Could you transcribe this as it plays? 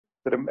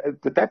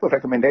The type of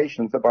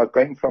recommendations about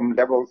going from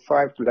level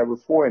 5 to level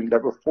 4 and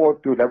level 4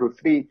 to level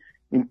 3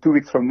 in 2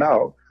 weeks from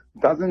now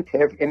doesn't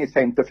have any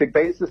scientific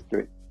basis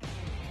to it.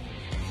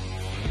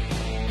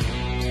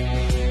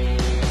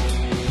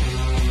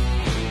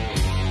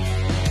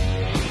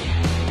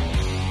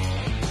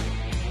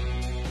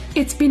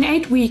 It's been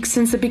 8 weeks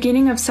since the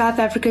beginning of South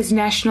Africa's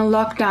national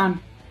lockdown,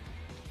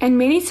 and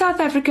many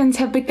South Africans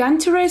have begun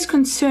to raise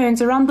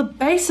concerns around the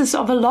basis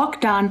of a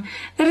lockdown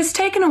that has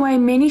taken away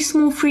many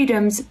small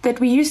freedoms that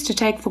we used to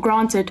take for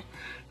granted.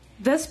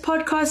 This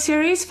podcast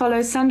series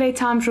follows Sunday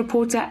Times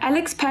reporter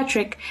Alex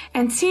Patrick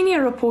and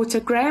senior reporter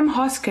Graham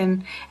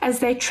Hoskin as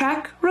they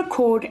track,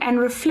 record and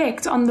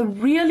reflect on the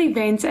real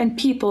events and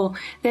people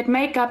that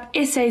make up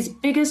SA's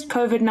biggest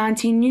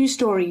COVID-19 news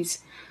stories.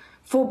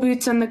 For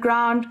Boots on the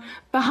Ground,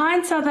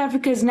 behind South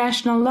Africa's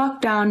national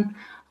lockdown,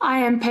 I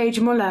am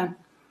Paige Muller.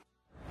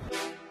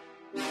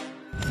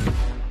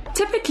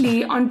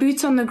 Typically, on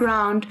Boots on the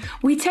Ground,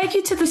 we take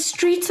you to the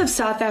streets of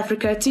South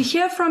Africa to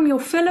hear from your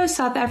fellow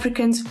South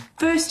Africans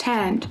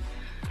firsthand.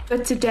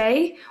 But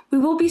today, we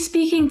will be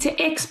speaking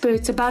to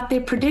experts about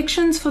their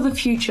predictions for the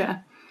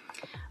future.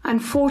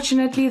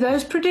 Unfortunately,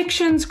 those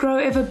predictions grow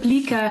ever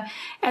bleaker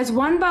as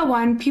one by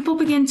one people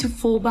begin to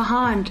fall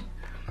behind.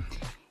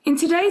 In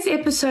today's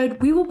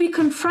episode, we will be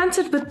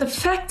confronted with the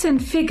facts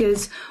and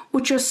figures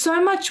which are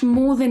so much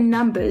more than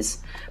numbers,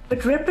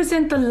 but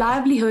represent the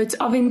livelihoods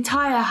of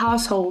entire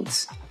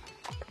households.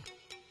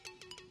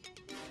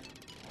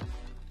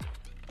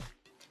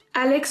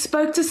 Alex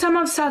spoke to some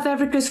of South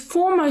Africa's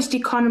foremost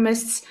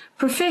economists,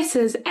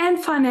 professors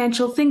and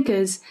financial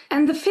thinkers,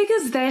 and the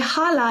figures they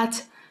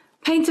highlight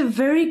paint a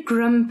very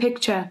grim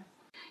picture.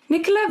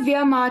 Nicola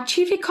Veerma,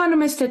 chief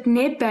economist at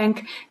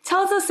Nedbank,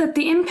 tells us that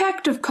the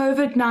impact of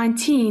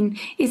COVID-19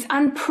 is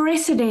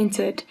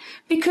unprecedented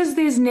because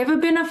there's never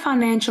been a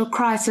financial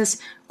crisis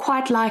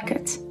quite like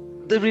it.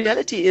 The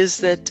reality is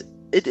that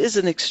it is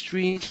an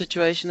extreme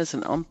situation. It's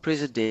an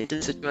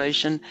unprecedented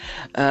situation.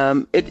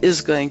 It is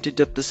going to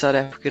dip the South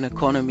African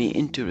economy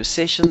into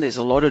recession. There's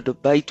a lot of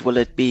debate. Will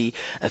it be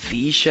a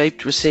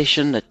V-shaped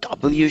recession, a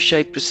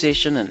W-shaped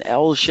recession, an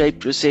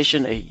L-shaped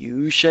recession, a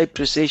U-shaped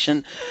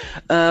recession?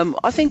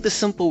 I think the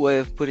simple way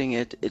of putting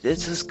it, it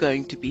is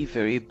going to be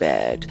very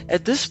bad.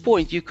 At this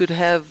point, you could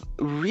have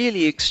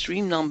really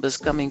extreme numbers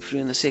coming through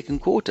in the second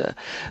quarter.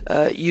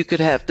 You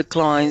could have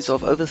declines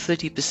of over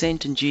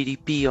 30% in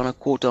GDP on a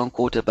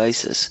quarter-on-quarter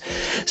basis.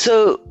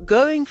 So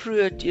going through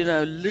it,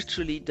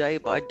 literally day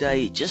by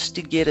day, just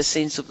to get a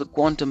sense of the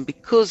quantum,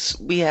 because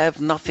we have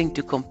nothing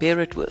to compare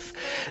it with.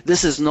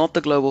 This is not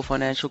the global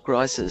financial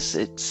crisis.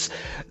 It's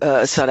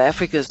South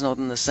Africa is not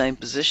in the same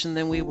position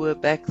than we were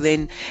back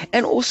then,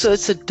 and also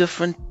it's a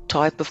different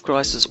type of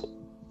crisis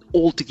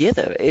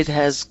altogether. It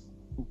has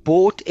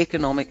brought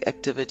economic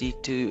activity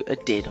to a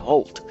dead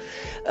halt.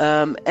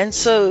 And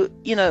so,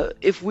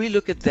 if we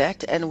look at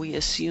that and we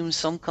assume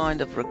some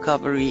kind of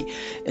recovery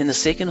in the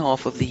second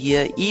half of the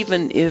year,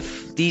 even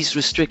if these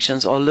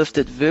restrictions are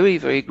lifted very,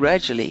 very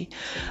gradually,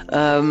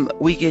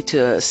 we get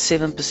to a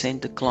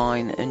 7%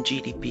 decline in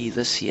GDP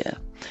this year.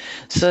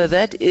 So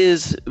that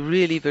is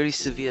really very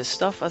severe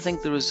stuff. I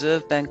think the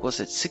Reserve Bank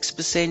was at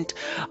 6%.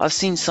 I've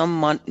seen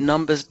some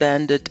numbers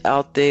banded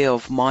out there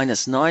of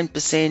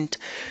 -9%.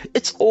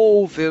 It's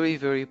all very,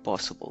 very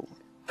possible.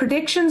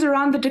 Predictions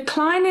around the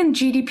decline in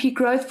GDP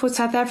growth for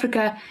South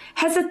Africa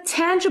has a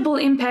tangible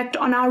impact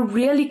on our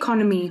real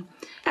economy,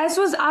 as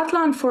was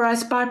outlined for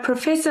us by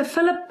Professor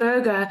Philip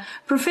Berger,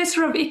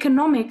 Professor of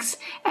Economics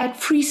at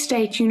Free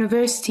State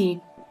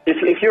University.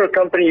 If you're a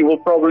company, you will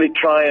probably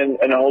try and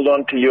hold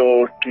on to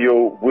your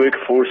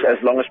workforce as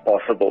long as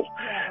possible.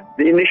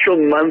 The initial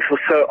month or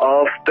so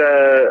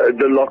after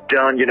the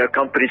lockdown,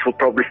 companies will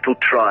probably still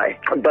try.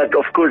 But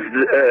of course,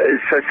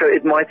 so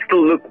it might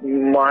still look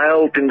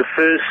mild in the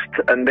first,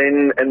 and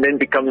then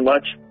become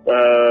much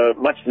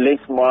less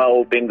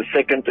mild in the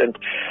second, and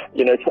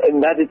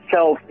and that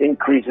itself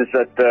increases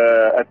at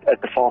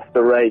the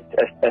faster rate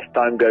as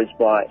time goes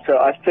by. So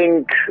I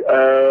think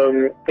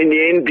in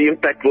the end, the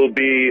impact will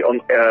be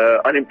on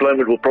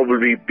unemployment will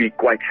probably be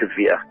quite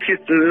severe. If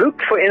you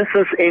look, for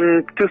instance,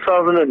 in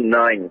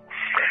 2009.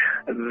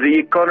 The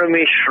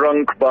economy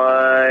shrunk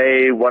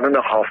by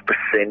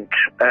 1.5%,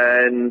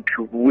 and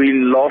we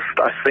lost,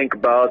 I think,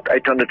 about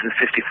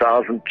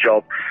 850,000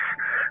 jobs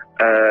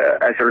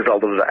as a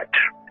result of that.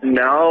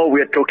 Now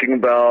we are talking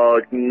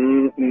about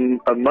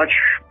a much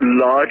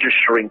larger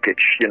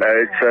shrinkage.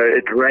 So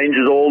it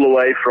ranges all the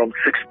way from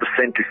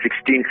 6% to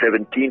 16,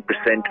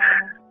 17%.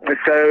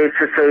 So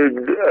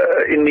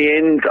in the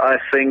end, I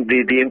think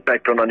the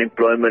impact on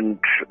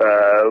unemployment,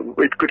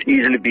 it could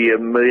easily be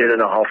 1.5 million,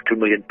 2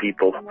 million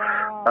people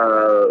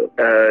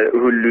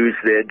who lose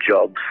their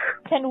jobs.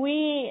 Can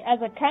we,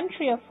 as a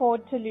country,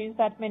 afford to lose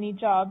that many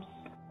jobs?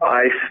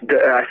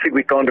 I think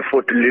we can't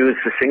afford to lose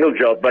a single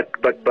job, but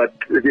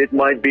it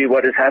might be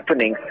what is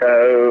happening.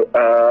 So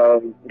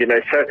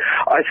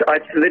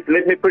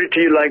let me put it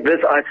to you like this: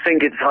 I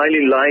think it's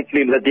highly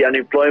likely that the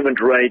unemployment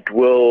rate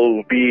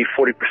will be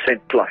 40%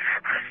 plus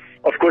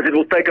Of course, it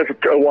will take us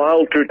a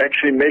while to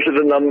actually measure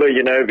the number,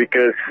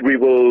 because we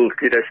will,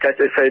 stats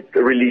SA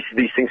release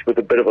these things with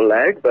a bit of a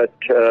lag, but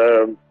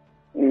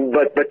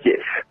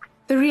yes.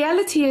 The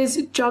reality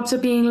is jobs are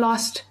being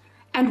lost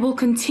and will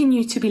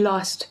continue to be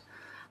lost.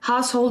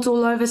 Households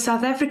all over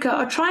South Africa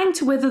are trying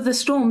to weather the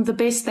storm the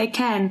best they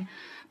can,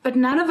 but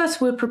none of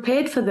us were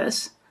prepared for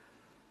this.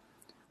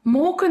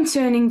 More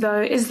concerning,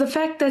 though, is the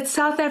fact that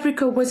South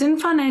Africa was in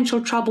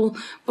financial trouble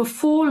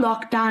before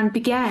lockdown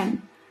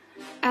began.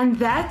 And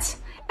that,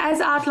 as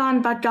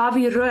outlined by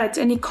Dawie Rood,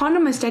 an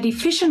economist at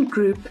Efficient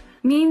Group,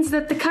 means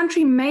that the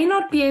country may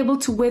not be able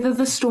to weather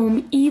the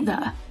storm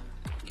either.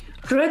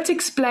 Rood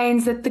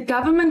explains that the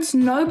government's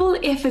noble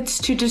efforts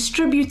to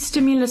distribute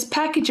stimulus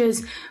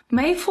packages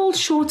may fall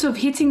short of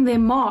hitting their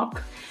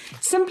mark,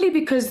 simply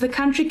because the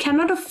country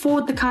cannot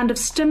afford the kind of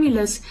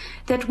stimulus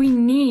that we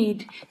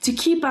need to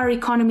keep our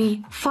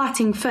economy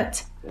fighting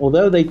fit.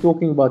 Although they're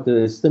talking about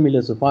the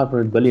stimulus of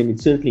 500 billion,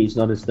 it certainly is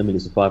not a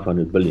stimulus of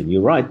 500 billion.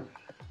 You're right.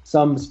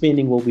 Some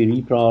spending will be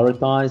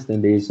reprioritized,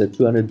 and there's a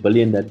 200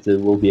 billion that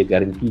will be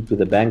guaranteed to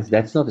the banks.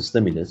 That's not a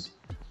stimulus.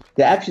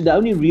 The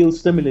only real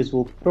stimulus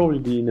will probably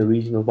be in the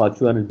region of about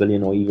 200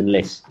 billion or even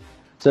less.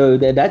 So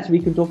that's we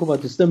can talk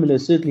about the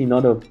stimulus, certainly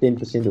not of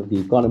 10% of the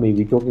economy.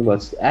 We're talking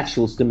about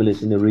actual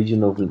stimulus in the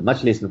region of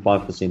much less than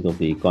 5% of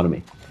the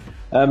economy.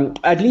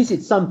 At least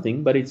it's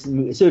something, but it's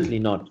certainly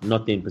not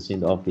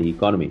 10% of the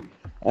economy.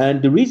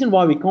 And the reason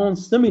why we can't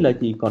stimulate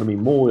the economy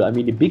more,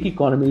 the big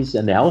economies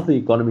and the healthy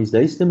economies,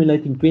 they're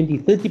stimulating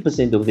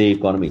 20-30% of their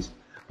economies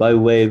by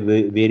way of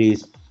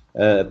various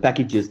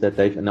packages that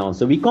they've announced.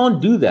 So we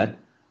can't do that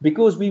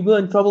because we were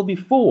in trouble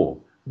before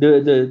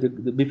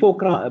before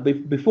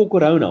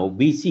Corona or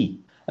BC.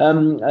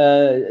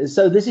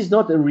 So this is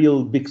not a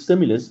real big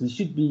stimulus.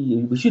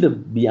 We should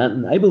have been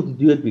unable to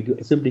do it. We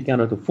simply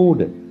cannot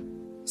afford it.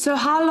 So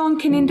how long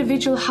can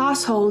individual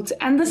households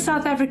and the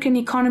South African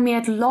economy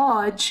at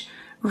large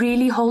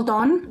really hold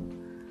on?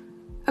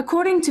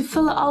 According to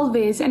Phil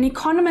Alves, an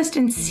economist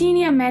and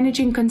senior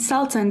managing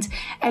consultant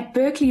at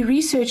Berkeley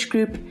Research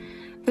Group,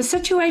 the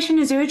situation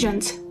is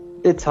urgent.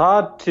 It's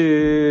hard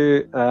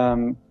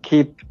to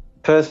keep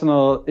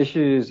personal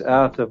issues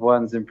out of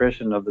one's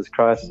impression of this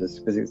crisis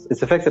because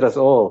it's affected us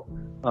all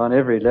on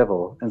every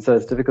level, and so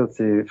it's difficult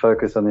to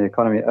focus on the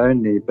economy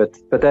only, but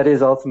that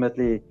is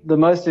ultimately the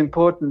most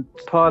important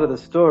part of the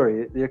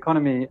story, the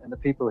economy and the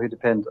people who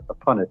depend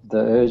upon it. The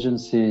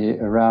urgency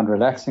around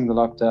relaxing the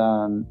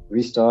lockdown,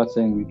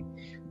 restarting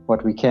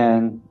what we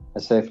can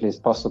as safely as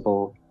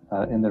possible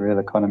in the real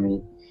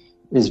economy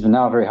is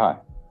now very high,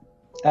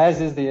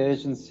 as is the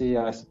urgency,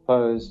 I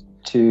suppose,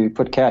 to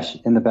put cash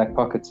in the back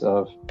pockets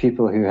of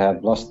people who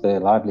have lost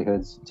their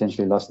livelihoods,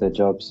 potentially lost their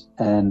jobs,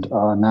 and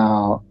are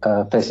now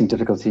facing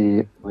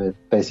difficulty with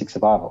basic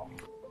survival.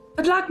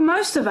 But like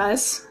most of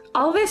us,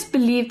 Alves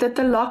believed that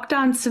the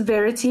lockdown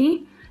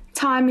severity,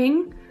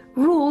 timing,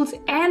 rules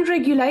and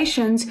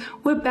regulations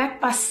were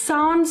backed by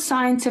sound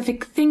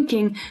scientific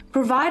thinking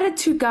provided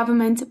to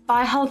government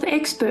by health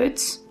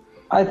experts.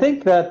 I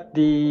think that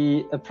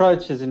the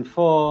approach is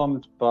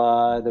informed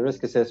by the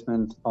risk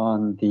assessment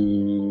on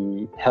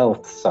the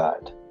health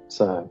side.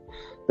 So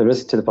the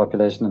risk to the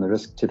population and the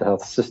risk to the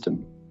health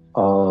system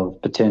of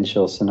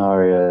potential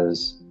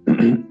scenarios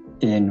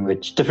in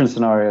which different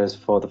scenarios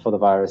for the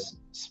virus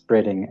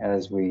spreading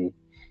as we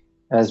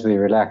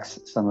relax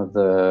some of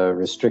the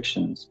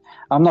restrictions.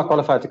 I'm not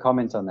qualified to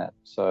comment on that.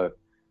 So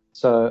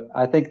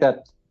I think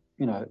that,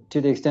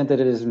 to the extent that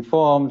it is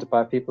informed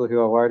by people who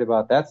are worried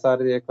about that side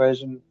of the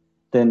equation,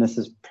 then this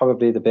is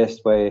probably the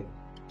best way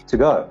to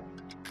go.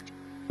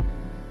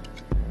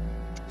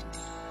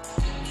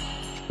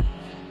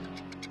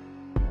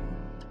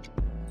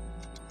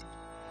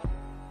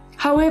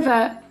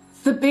 However,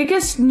 the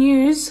biggest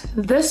news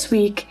this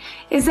week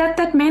is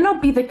that may not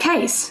be the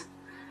case.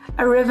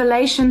 A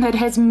revelation that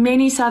has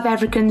many South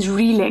Africans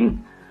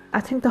reeling. I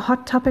think the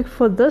hot topic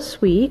for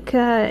this week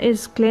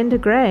is Glenda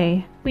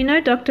Gray. We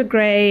know Dr.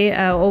 Gray,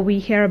 or we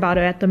hear about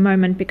her at the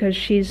moment because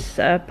she's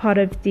part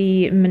of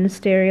the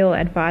Ministerial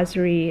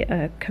Advisory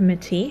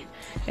Committee,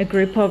 a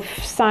group of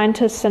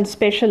scientists and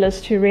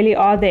specialists who really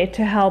are there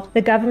to help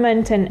the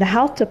government and the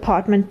health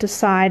department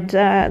decide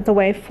the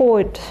way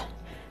forward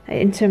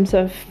in terms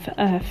of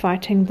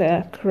fighting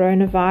the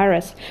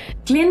coronavirus.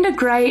 Glenda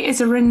Gray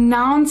is a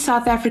renowned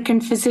South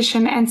African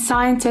physician and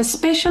scientist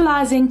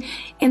specializing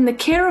in the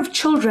care of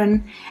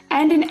children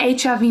and in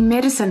HIV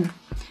medicine.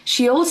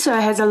 She also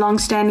has a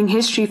long-standing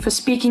history for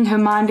speaking her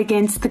mind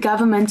against the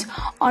government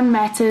on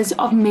matters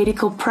of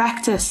medical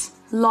practice.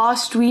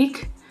 Last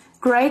week,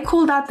 Gray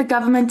called out the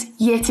government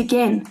yet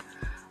again,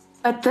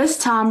 but this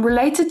time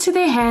related to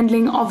their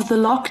handling of the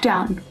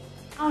lockdown.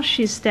 Now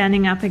she's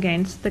standing up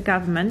against the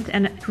government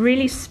and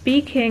really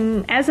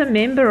speaking as a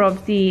member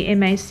of the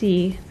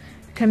MAC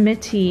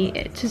committee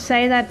to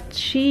say that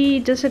she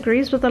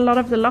disagrees with a lot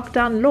of the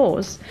lockdown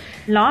laws.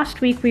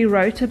 Last week we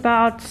wrote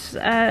about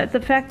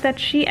the fact that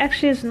she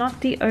actually is not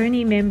the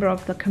only member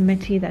of the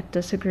committee that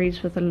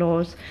disagrees with the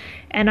laws.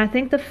 And I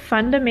think the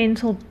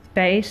fundamental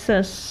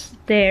basis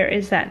there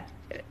is that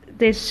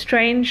there's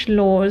strange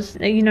laws,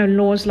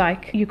 laws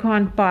like you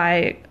can't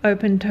buy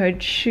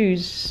open-toed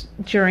shoes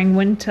during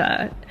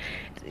winter.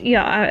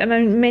 Yeah, I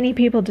mean, many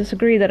people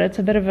disagree that it's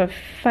a bit of a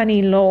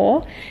funny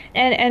law.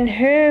 And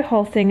her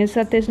whole thing is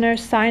that there's no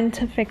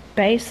scientific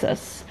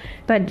basis.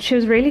 But she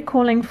was really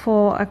calling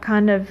for a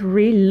kind of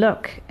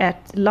re-look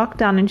at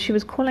lockdown, and she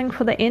was calling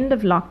for the end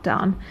of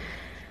lockdown.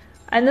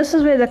 And this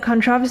is where the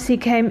controversy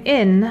came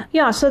in.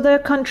 Yeah, so the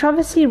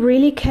controversy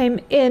really came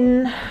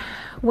in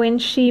when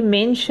she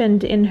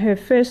mentioned in her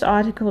first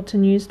article to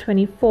News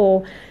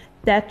 24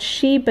 that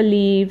she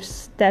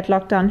believes that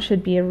lockdown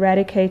should be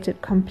eradicated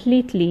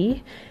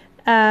completely,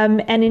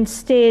 and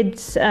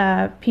instead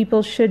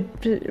people should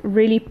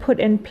really put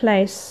in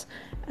place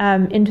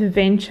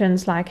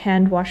interventions like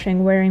hand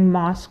washing, wearing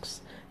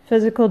masks,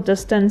 physical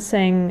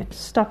distancing,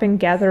 stopping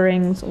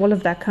gatherings, all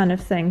of that kind of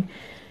thing.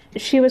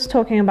 She was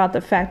talking about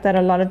the fact that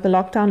a lot of the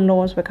lockdown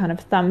laws were kind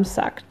of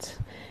thumb-sucked.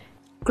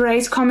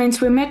 Gray's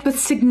comments were met with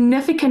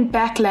significant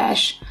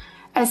backlash,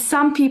 as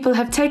some people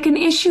have taken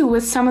issue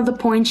with some of the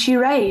points she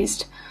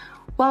raised,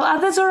 while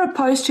others are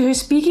opposed to her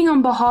speaking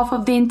on behalf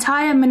of the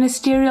entire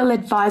Ministerial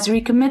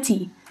Advisory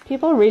Committee.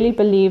 People really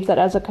believe that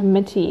as a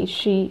committee,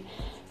 she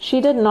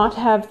did not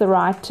have the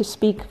right to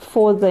speak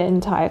for the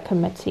entire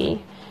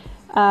committee.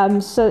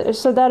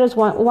 So that is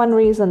one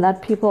reason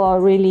that people are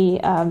really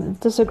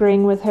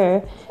disagreeing with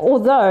her.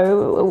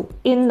 Although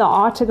in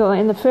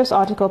the first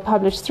article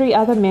published, 3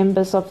 other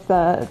members of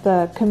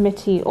the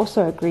committee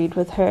also agreed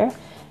with her.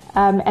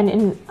 And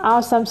in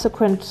our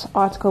subsequent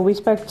article, we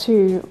spoke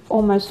to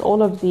almost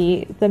all of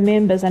the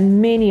members,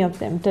 and many of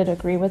them did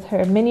agree with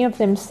her. Many of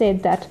them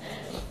said that,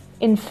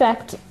 in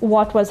fact,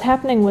 what was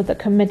happening with the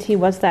committee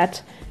was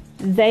that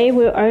they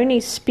were only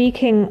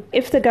speaking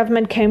if the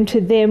government came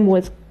to them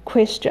with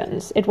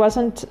questions. It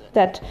wasn't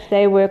that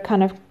they were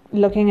kind of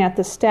looking at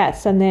the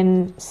stats and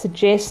then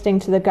suggesting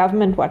to the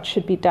government what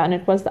should be done.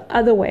 It was the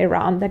other way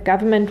around. The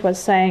government was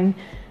saying,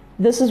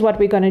 this is what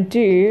we're going to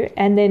do,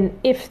 and then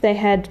if they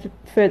had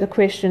further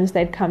questions,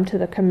 they'd come to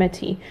the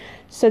committee.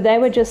 So they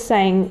were just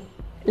saying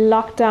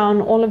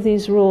lockdown, all of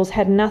these rules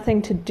had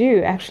nothing to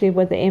do actually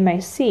with the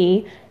MAC.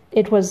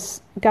 It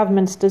was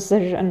government's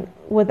decision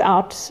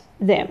without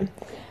them.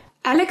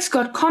 Alex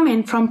got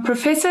comment from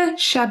Professor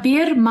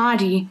Shabir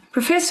Mahdi,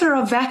 Professor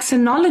of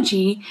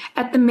Vaccinology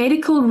at the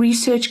Medical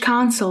Research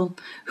Council,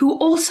 who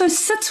also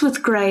sits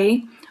with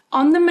Gray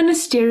on the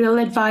Ministerial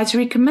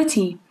Advisory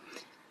Committee.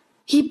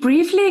 He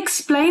briefly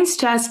explains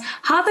to us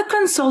how the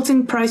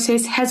consulting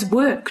process has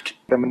worked.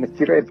 The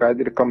Ministerial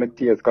Advisory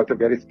Committee has got a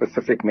very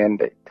specific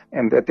mandate,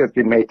 and that has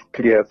been made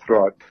clear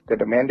throughout, that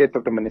the mandate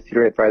of the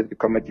Ministerial Advisory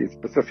Committee is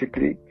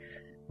specifically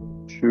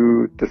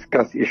to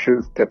discuss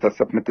issues that are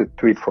submitted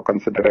to it for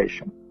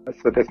consideration.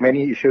 So there's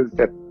many issues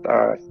that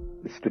are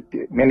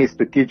many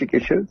strategic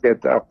issues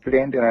that are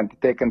planned and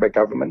undertaken by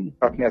government,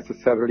 not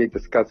necessarily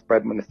discussed by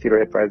the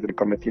Ministerial Advisory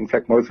Committee. In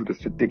fact, most of the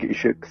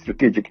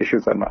strategic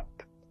issues are not.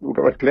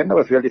 What Glenda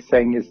was really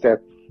saying is that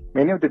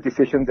many of the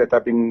decisions that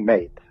are being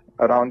made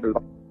around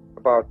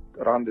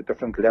the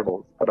different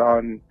levels,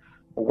 around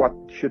what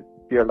should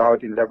be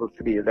allowed in level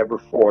 3, level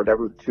 4,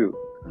 level 2,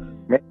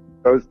 many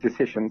of those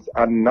decisions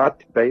are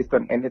not based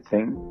on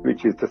anything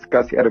which is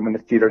discussed at a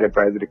Ministerial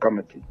Advisory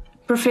Committee.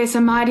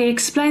 Professor Mahdi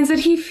explains that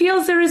he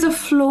feels there is a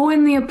flaw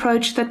in the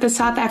approach that the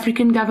South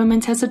African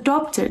government has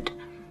adopted.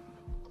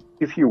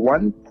 If you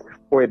want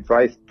for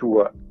advice to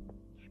work,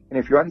 and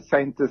if you want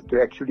scientists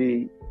to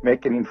actually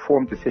make an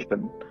informed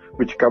decision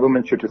which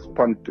government should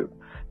respond to,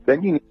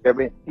 then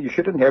you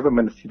shouldn't have a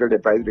Ministerial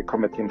Advisory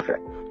Committee, in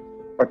fact.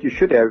 What you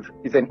should have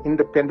is an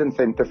independent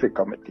scientific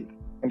committee.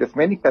 And there's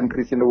many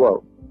countries in the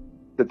world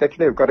that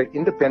actually have got an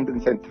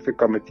independent scientific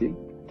committee,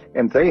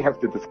 and they have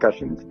the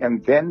discussions,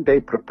 and then they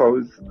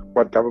propose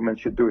what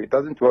government should do. It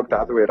doesn't work the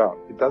other way around.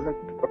 It doesn't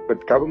work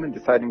with government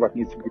deciding what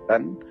needs to be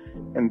done,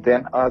 and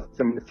then ask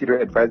the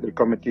Ministerial Advisory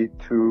Committee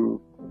to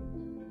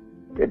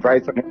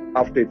advise on it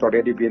after it's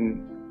already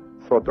been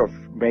sort of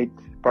made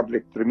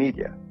public to the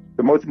media.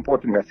 The most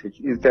important message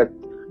is that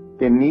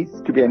there needs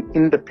to be an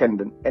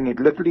independent, and it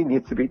literally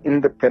needs to be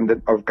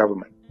independent of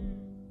government.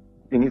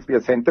 There needs to be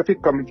a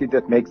scientific committee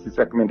that makes these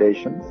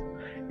recommendations,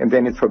 and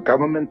then it's for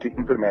government to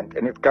implement.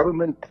 And if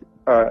government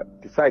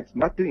decides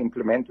not to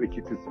implement, which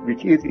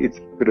is its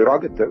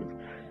prerogative,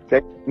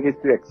 then it needs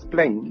to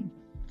explain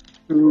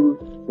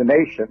to the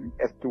nation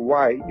as to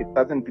why it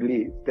doesn't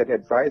believe that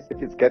advice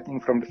that it's getting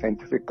from the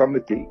scientific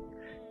committee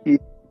is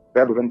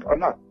relevant or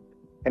not.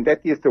 And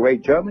that is the way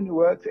Germany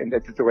works, and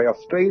that is the way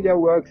Australia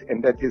works,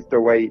 and that is the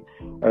way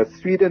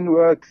Sweden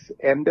works,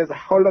 and there's a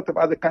whole lot of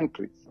other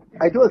countries.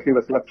 I do agree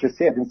with what you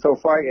said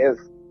insofar as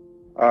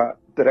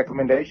the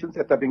recommendations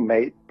that are being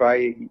made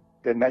by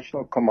the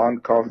National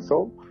Command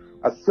Council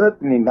are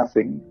certainly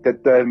nothing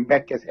that the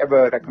MEC has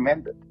ever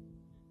recommended.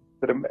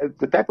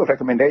 The type of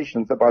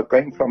recommendations about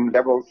going from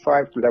level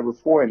 5 to level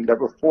 4 and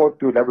level 4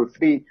 to level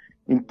 3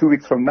 in 2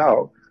 weeks from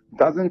now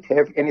doesn't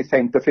have any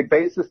scientific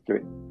basis to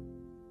it.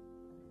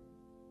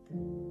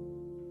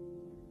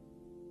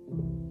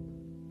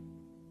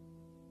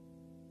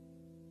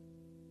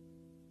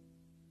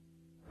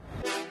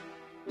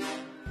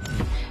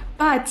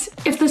 But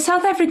if the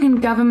South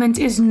African government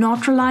is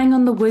not relying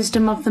on the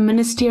wisdom of the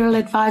Ministerial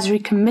Advisory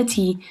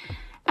Committee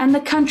and the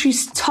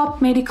country's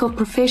top medical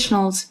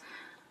professionals,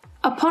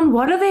 upon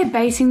what are they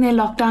basing their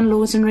lockdown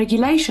laws and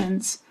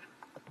regulations?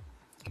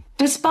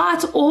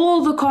 Despite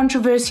all the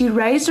controversy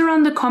raised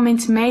around the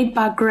comments made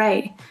by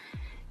Gray,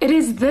 it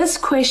is this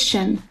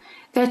question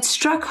that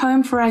struck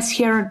home for us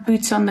here at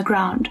Boots on the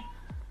Ground.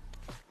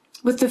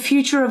 With the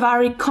future of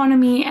our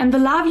economy and the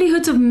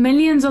livelihoods of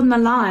millions on the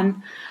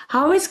line,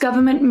 how is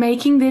government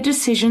making their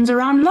decisions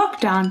around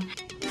lockdown?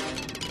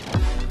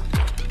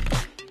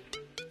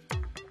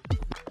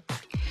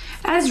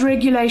 As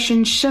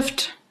regulations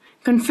shift,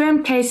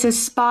 confirmed cases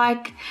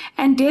spike,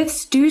 and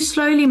deaths do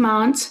slowly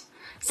mount,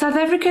 South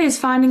Africa is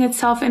finding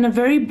itself in a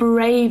very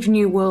brave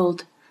new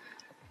world.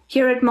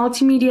 Here at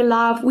Multimedia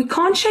Live, we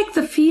can't shake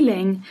the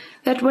feeling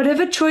that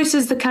whatever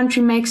choices the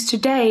country makes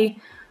today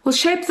will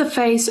shape the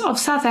face of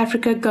South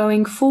Africa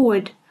going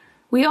forward.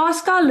 We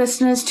ask our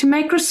listeners to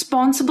make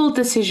responsible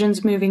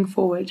decisions moving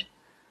forward.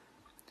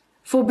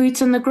 For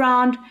Boots on the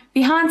Ground,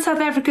 behind South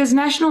Africa's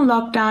national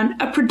lockdown,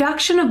 a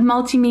production of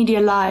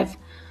Multimedia Live,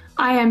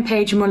 I am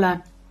Paige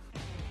Muller.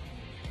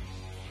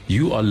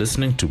 You are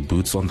listening to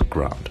Boots on the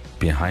Ground,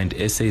 behind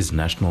SA's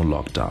national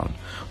lockdown.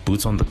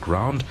 Boots on the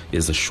Ground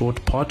is a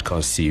short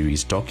podcast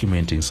series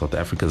documenting South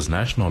Africa's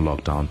national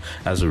lockdown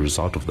as a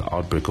result of the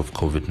outbreak of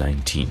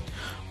COVID-19.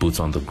 Boots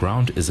on the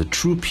Ground is a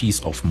true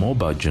piece of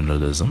mobile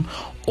journalism.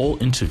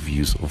 All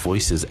interviews,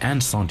 voices,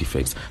 and sound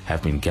effects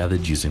have been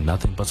gathered using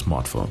nothing but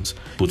smartphones.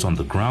 Boots on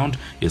the Ground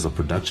is a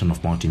production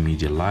of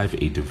Multimedia Live,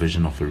 a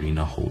division of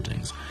Arena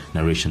Holdings.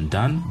 Narration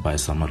done by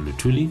Samar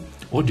Lutuli.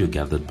 Audio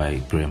gathered by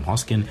Graham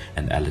Hoskin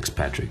and Alex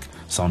Patrick.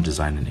 Sound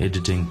design and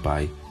editing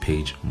by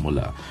Paige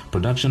Muller.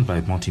 Production by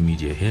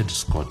Multimedia Head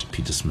Scott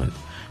Peter Smith.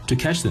 To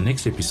catch the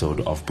next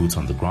episode of Boots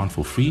on the Ground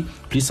for free,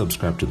 please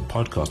subscribe to the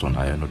podcast on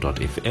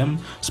iono.fm,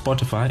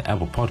 Spotify,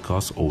 Apple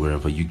Podcasts, or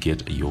wherever you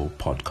get your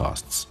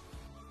podcasts.